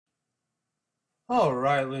All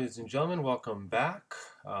right, ladies and gentlemen, welcome back.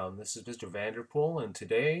 This is Mr. Vanderpool, and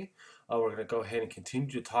today we're going to go ahead and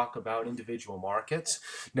continue to talk about individual markets.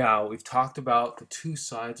 Now, we've talked about the two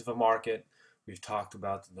sides of a market. We've talked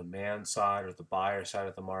about the demand side or the buyer side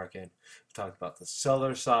of the market. We've talked about the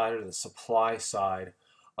seller side or the supply side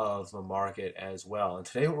of the market as well. And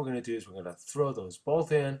today what we're going to do is we're going to throw those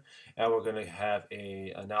both in, and we're going to have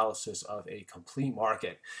an analysis of a complete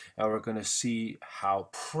market. And we're going to see how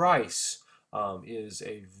price is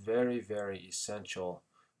a very, very essential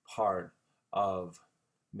part of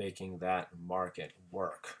making that market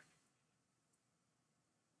work.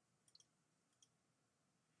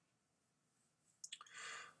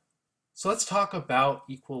 So let's talk about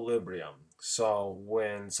equilibrium. So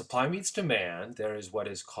when supply meets demand, there is what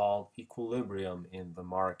is called equilibrium in the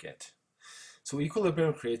market. So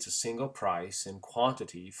equilibrium creates a single price and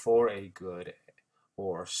quantity for a good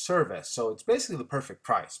or service. So it's basically the perfect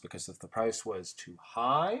price, because if the price was too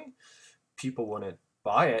high, people wouldn't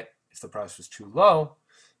buy it. If the price was too low,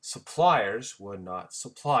 suppliers would not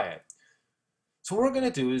supply it. So what we're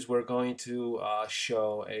going to do is we're going to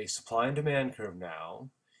show a supply and demand curve now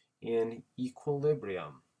in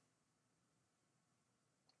equilibrium.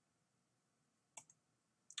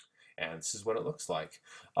 And this is what it looks like.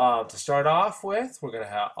 To start off with, we're going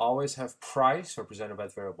to always have price represented by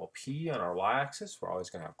the variable P on our y-axis. We're always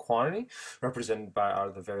going to have quantity represented by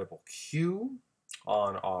the variable Q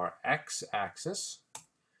on our x-axis.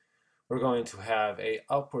 We're going to have a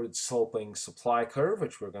upward sloping supply curve,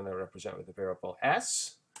 which we're going to represent with the variable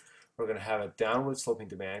S. We're going to have a downward sloping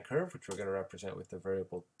demand curve, which we're going to represent with the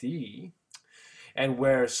variable D. And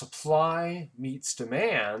where supply meets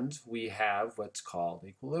demand, we have what's called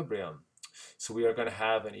equilibrium. So we are going to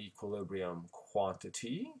have an equilibrium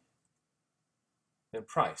quantity and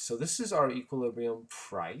price. So this is our equilibrium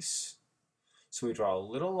price. So we draw a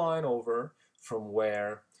little line over from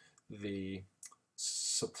where the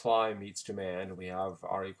supply meets demand. We have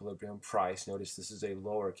our equilibrium price. Notice this is a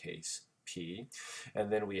lowercase p.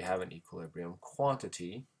 And then we have an equilibrium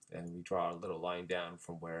quantity. And we draw a little line down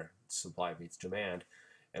from where supply meets demand,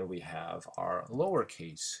 and we have our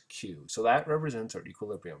lowercase q. So that represents our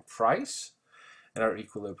equilibrium price and our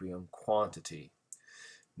equilibrium quantity.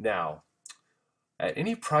 Now, at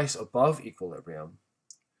any price above equilibrium,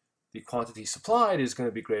 the quantity supplied is going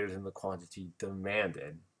to be greater than the quantity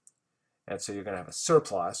demanded. And so you're going to have a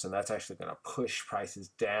surplus, and that's actually going to push prices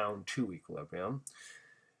down to equilibrium.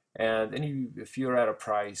 And then if you're at a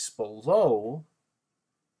price below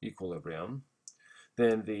equilibrium,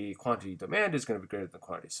 then the quantity demand is going to be greater than the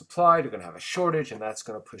quantity supplied. You're going to have a shortage, and that's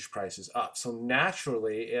going to push prices up. So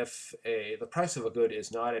naturally, if the price of a good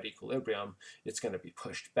is not at equilibrium, it's going to be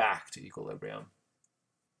pushed back to equilibrium.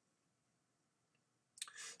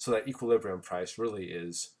 So that equilibrium price really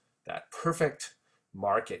is that perfect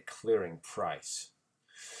market clearing price.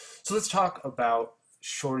 So let's talk about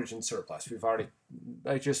shortage and surplus.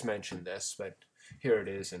 I just mentioned this, but here it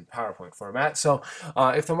is in PowerPoint format. So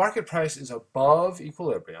if the market price is above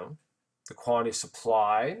equilibrium, the quantity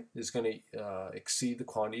supplied is going to exceed the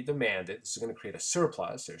quantity demanded. This is going to create a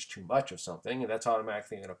surplus. There's too much of something, and that's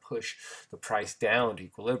automatically going to push the price down to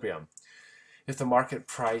equilibrium. If the market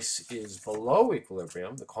price is below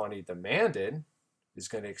equilibrium, the quantity demanded is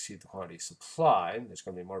going to exceed the quantity supplied. There's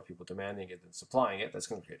going to be more people demanding it than supplying it. That's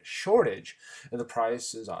going to create a shortage, and the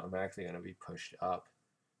price is automatically going to be pushed up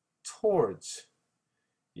towards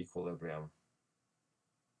equilibrium.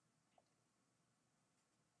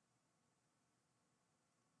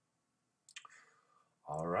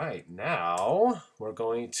 All right, now we're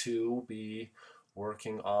going to be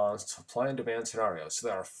working on supply and demand scenarios. So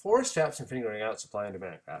there are 4 steps in figuring out supply and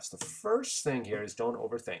demand graphs. The first thing here is don't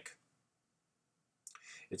overthink.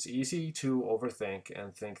 It's easy to overthink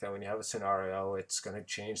and think that when you have a scenario, it's going to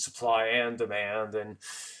change supply and demand,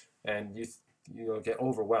 and you'll get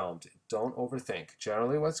overwhelmed. Don't overthink.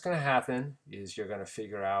 Generally, what's going to happen is you're going to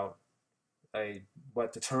figure out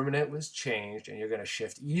what determinant was changed, and you're going to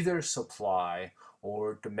shift either supply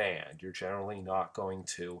or demand. You're generally not going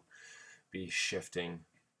to be shifting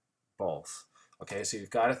both. Okay, so you've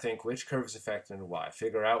got to think which curve is affected and why.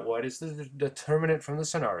 Figure out what is the determinant from the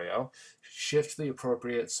scenario. Shift the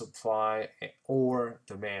appropriate supply or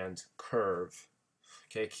demand curve.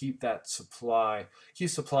 Okay, keep supply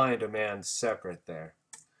and demand separate there.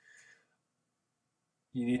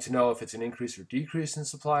 You need to know if it's an increase or decrease in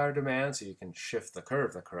supply or demand, so you can shift the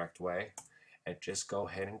curve the correct way, and just go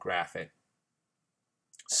ahead and graph it.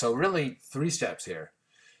 So really, 3 steps here.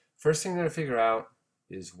 First thing you're going to figure out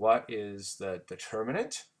is what is the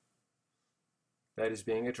determinant that is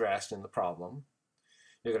being addressed in the problem.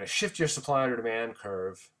 You're going to shift your supply or demand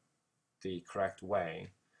curve the correct way.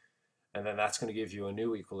 And then that's going to give you a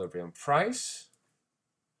new equilibrium price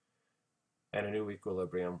and a new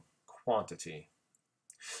equilibrium quantity.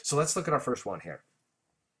 So let's look at our first one here.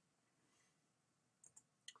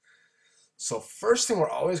 So first thing we're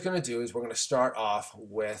always going to do is we're going to start off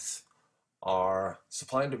with our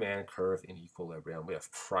supply and demand curve in equilibrium. We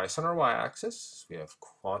have price on our y-axis, we have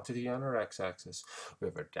quantity on our x-axis, we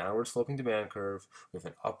have a downward sloping demand curve, we have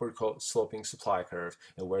an upward sloping supply curve,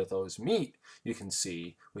 and where those meet, you can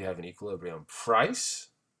see we have an equilibrium price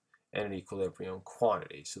and an equilibrium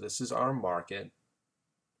quantity. So this is our market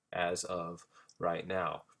as of right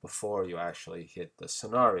now, before you actually hit the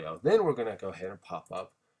scenario. Then we're going to go ahead and pop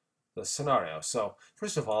up the scenario. So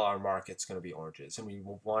first of all, our market's going to be oranges, and we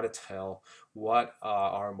want to tell what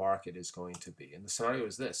our market is going to be. And the scenario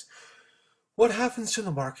is this: what happens to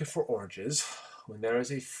the market for oranges when there is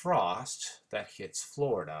a frost that hits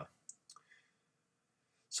Florida?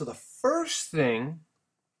 So the first thing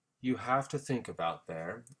you have to think about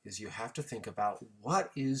there is you have to think about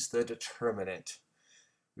what is the determinant.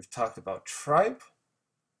 We've talked about tripe,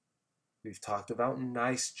 we've talked about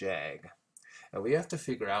NiceJag. And we have to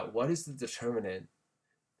figure out what is the determinant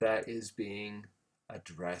that is being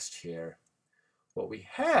addressed here. What we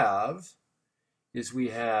have is we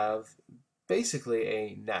have basically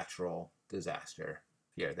a natural disaster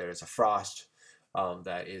here. There is a frost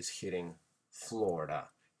that is hitting Florida.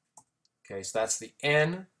 Okay, so that's the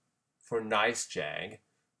N for NiceJag.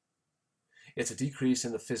 It's a decrease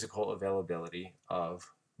in the physical availability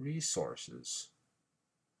of resources.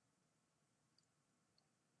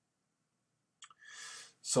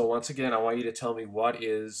 So once again, I want you to tell me what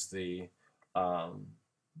is the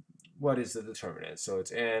determinant. So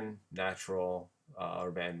it's N, natural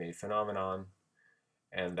or man-made phenomenon,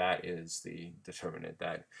 and that is the determinant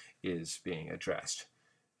that is being addressed.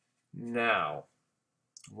 Now,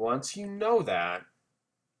 once you know that,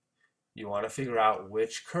 you want to figure out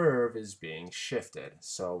which curve is being shifted.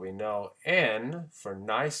 So we know N for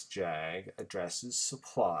NiceJag addresses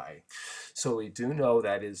supply. So we do know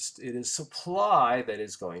that it is supply that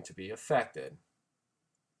is going to be affected.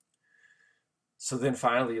 So then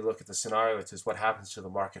finally you look at the scenario. It says what happens to the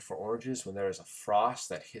market for oranges when there is a frost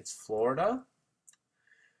that hits Florida?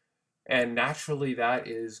 And naturally that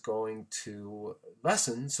is going to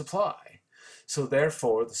lessen supply. So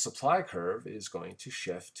therefore, the supply curve is going to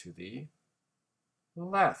shift to the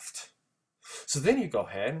left. So then you go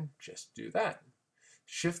ahead and just do that.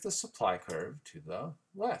 Shift the supply curve to the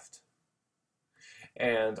left.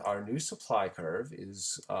 And our new supply curve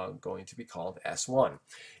is going to be called S1.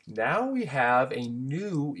 Now we have a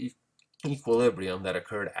new equilibrium that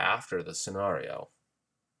occurred after the scenario.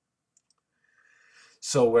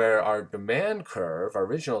 So where our demand curve, our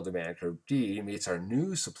original demand curve D, meets our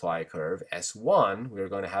new supply curve S1, we're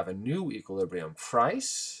going to have a new equilibrium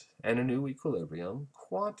price and a new equilibrium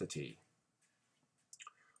quantity.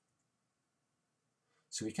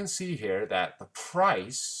 So we can see here that the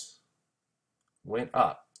price went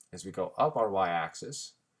up. As we go up our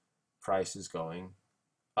y-axis, price is going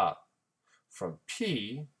up from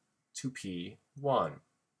P to P1.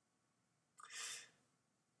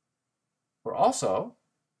 We're also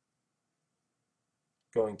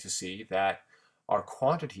going to see that our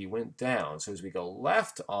quantity went down. So as we go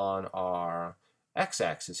left on our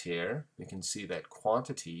x-axis here, we can see that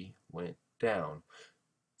quantity went down.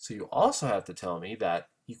 So you also have to tell me that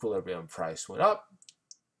equilibrium price went up,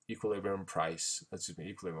 equilibrium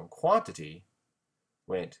quantity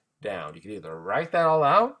went down. You can either write that all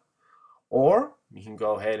out, or you can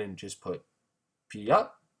go ahead and just put P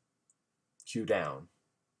up, Q down.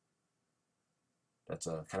 That's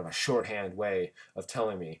a kind of a shorthand way of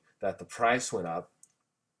telling me that the price went up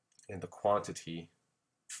and the quantity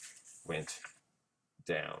went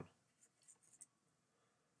down.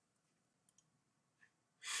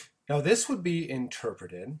 Now this would be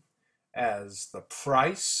interpreted as the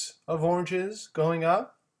price of oranges going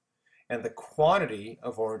up and the quantity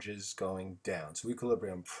of oranges going down. So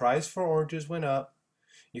equilibrium price for oranges went up,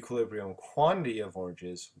 equilibrium quantity of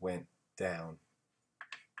oranges went down.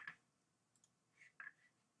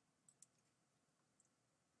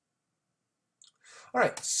 All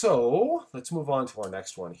right, so let's move on to our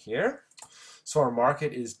next one here. So our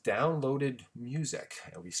market is downloaded music,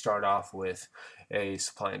 and we start off with a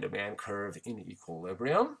supply and demand curve in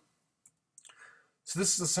equilibrium. So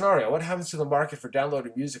this is the scenario. What happens to the market for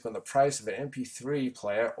downloaded music when the price of an MP3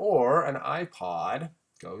 player or an iPod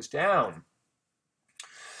goes down?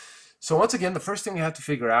 So once again, the first thing we have to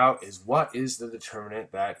figure out is what is the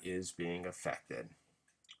determinant that is being affected.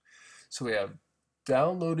 So we have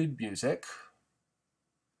downloaded music,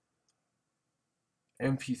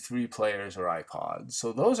 MP3 players or iPods.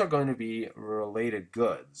 So those are going to be related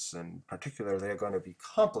goods. In particular, they're going to be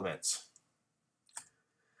complements.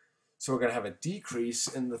 So we're going to have a decrease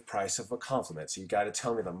in the price of a complement. So you got to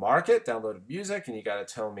tell me the market, downloaded music, and you got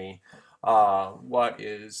to tell me what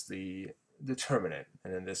is the determinant.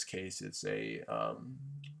 And in this case, it's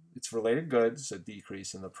it's related goods, a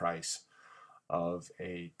decrease in the price of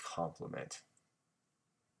a complement.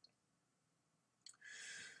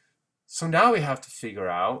 So now we have to figure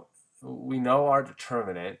out, we know our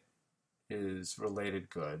determinant is related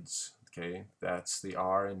goods, okay? That's the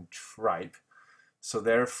R in tripe. So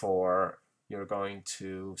therefore, you're going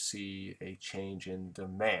to see a change in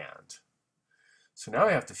demand. So now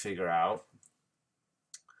we have to figure out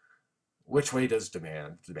which way does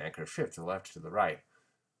demand curve shift, to the left or to the right.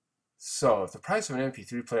 So if the price of an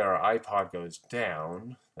MP3 player or iPod goes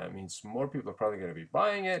down, that means more people are probably going to be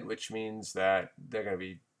buying it, which means that they're going to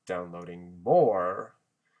be downloading more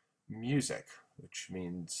music, which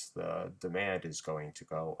means the demand is going to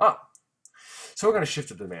go up. So we're going to shift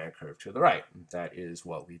the demand curve to the right. That is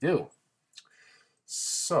what we do.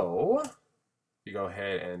 So we go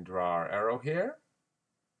ahead and draw our arrow here.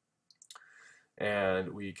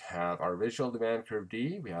 And we have our original demand curve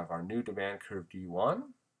D. We have our new demand curve D1.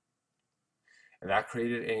 And that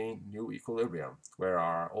created a new equilibrium where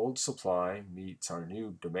our old supply meets our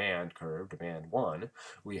new demand curve, demand 1.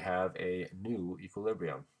 We have a new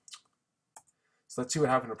equilibrium. So let's see what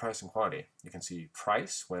happened to price and quantity. You can see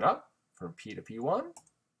price went up from P to P1.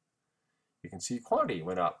 You can see quantity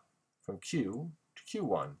went up from Q to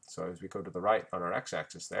Q1. So as we go to the right on our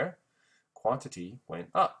x-axis there, quantity went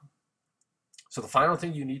up. So the final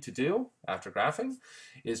thing you need to do after graphing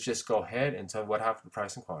is just go ahead and tell what happened to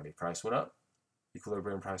price and quantity. Price went up.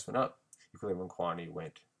 Equilibrium price went up, equilibrium quantity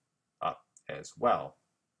went up as well.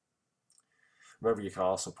 Remember, you can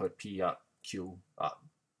also put P up, Q up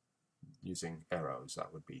using arrows.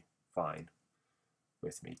 That would be fine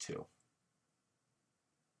with me too.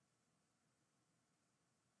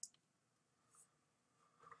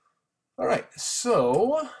 All right,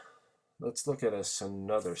 so let's look at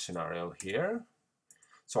another scenario here.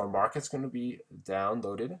 So our market's going to be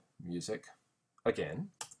downloaded music again.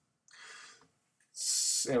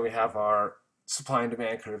 And we have our supply and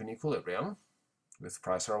demand curve in equilibrium with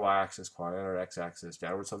price on our y-axis, quantity on our x-axis,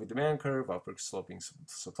 downward sloping demand curve, upward sloping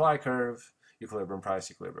supply curve, equilibrium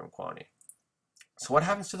price, equilibrium quantity. So what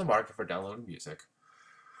happens to the market for downloaded music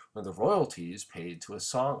when the royalties paid to a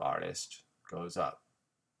song artist goes up?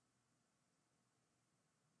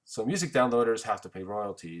 So music downloaders have to pay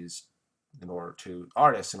royalties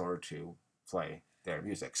artists in order to play their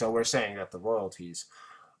music. So we're saying that the royalties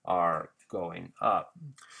are going up.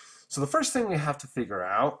 So the first thing we have to figure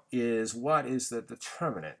out is what is the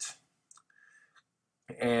determinant.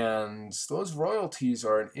 And those royalties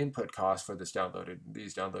are an input cost for these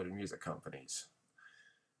downloaded music companies.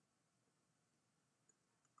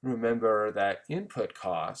 Remember that input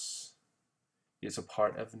costs is a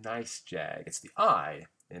part of NiceJAG. It's the I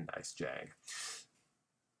in NiceJAG.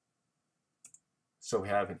 So we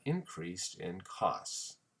have an increase in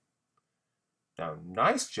costs. Now,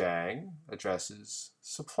 NiceJAG addresses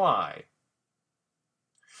supply.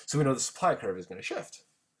 So we know the supply curve is going to shift.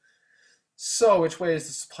 So which way is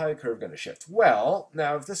the supply curve going to shift? Well,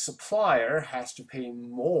 now if the supplier has to pay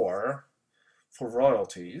more for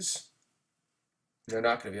royalties, they're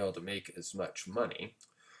not going to be able to make as much money.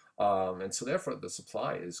 And so therefore the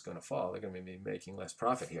supply is going to fall. They're going to be making less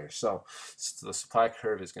profit here. So the supply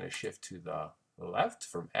curve is going to shift to the left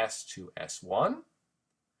from S to S1.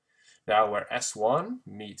 Now where S1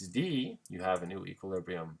 meets D, you have a new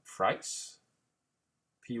equilibrium price,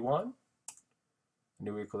 P1, a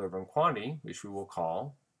new equilibrium quantity, which we will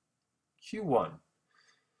call Q1.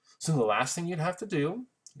 So the last thing you'd have to do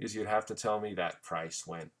is you'd have to tell me that price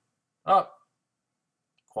went up,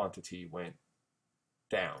 quantity went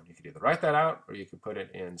down. You could either write that out or you could put it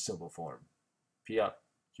in simple form. P up,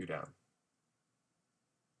 Q down.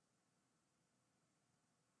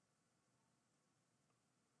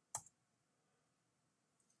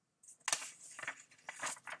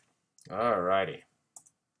 Alrighty.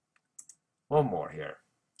 One more here.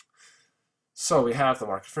 So we have the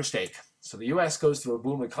market for steak. So the US goes through a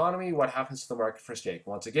boom economy. What happens to the market for steak?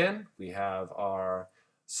 Once again, we have our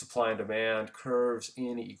supply and demand curves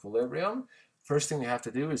in equilibrium. First thing we have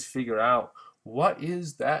to do is figure out what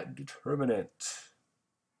is that determinant.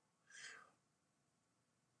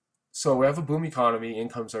 So we have a boom economy,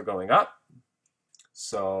 incomes are going up.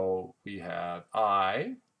 So we have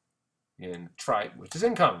I in tripe, which is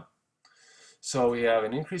income. So we have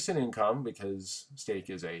an increase in income because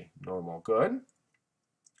steak is a normal good.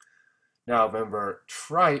 Now remember,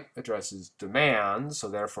 tripe addresses demand, so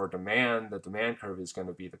therefore the demand curve is going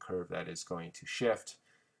to be the curve that is going to shift.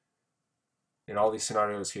 In all these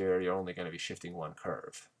scenarios here, you're only going to be shifting one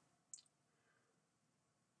curve.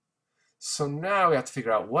 So now we have to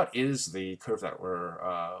figure out what is the curve that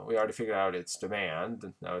we already figured out its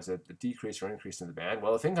demand. Now is it the decrease or increase in demand?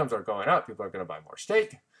 Well, if incomes are going up, people are going to buy more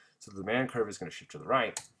steak. So the demand curve is going to shift to the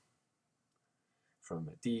right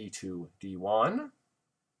from D to D1.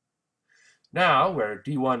 Now, where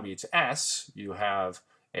D1 meets S, you have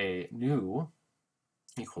a new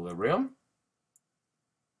equilibrium.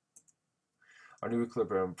 Our new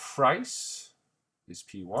equilibrium price is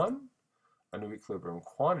P1. Our new equilibrium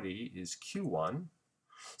quantity is Q1.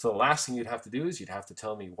 So the last thing you'd have to do is you'd have to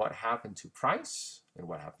tell me what happened to price and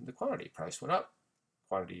what happened to quantity. Price went up,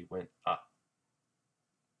 quantity went up.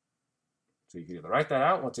 So you can either write that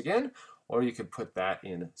out once again, or you could put that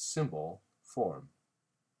in symbol form.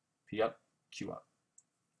 P up, Q up.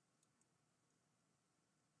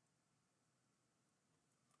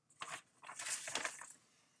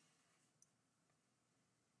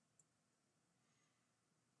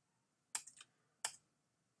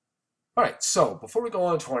 All right, so before we go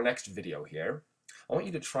on to our next video here, I want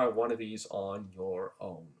you to try one of these on your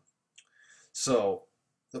own. So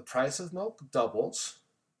the price of milk doubles.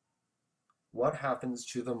 What happens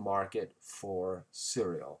to the market for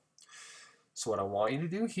cereal? So what I want you to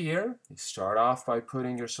do here is start off by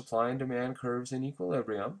putting your supply and demand curves in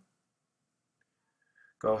equilibrium.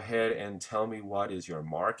 Go ahead and tell me what is your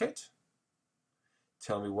market.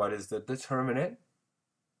 Tell me what is the determinant.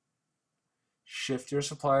 Shift your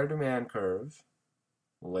supply or demand curve.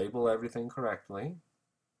 Label everything correctly.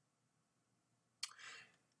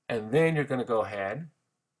 And then you're going to go ahead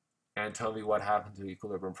and tell me what happened to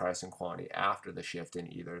equilibrium price and quantity after the shift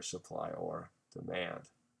in either supply or demand.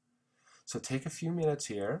 So take a few minutes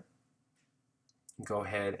here. Go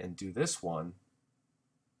ahead and do this one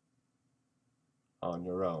on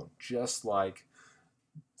your own, just like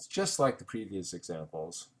the previous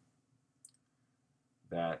examples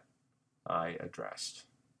that I addressed.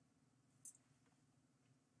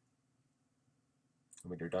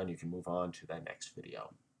 And when you're done, you can move on to that next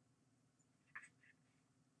video.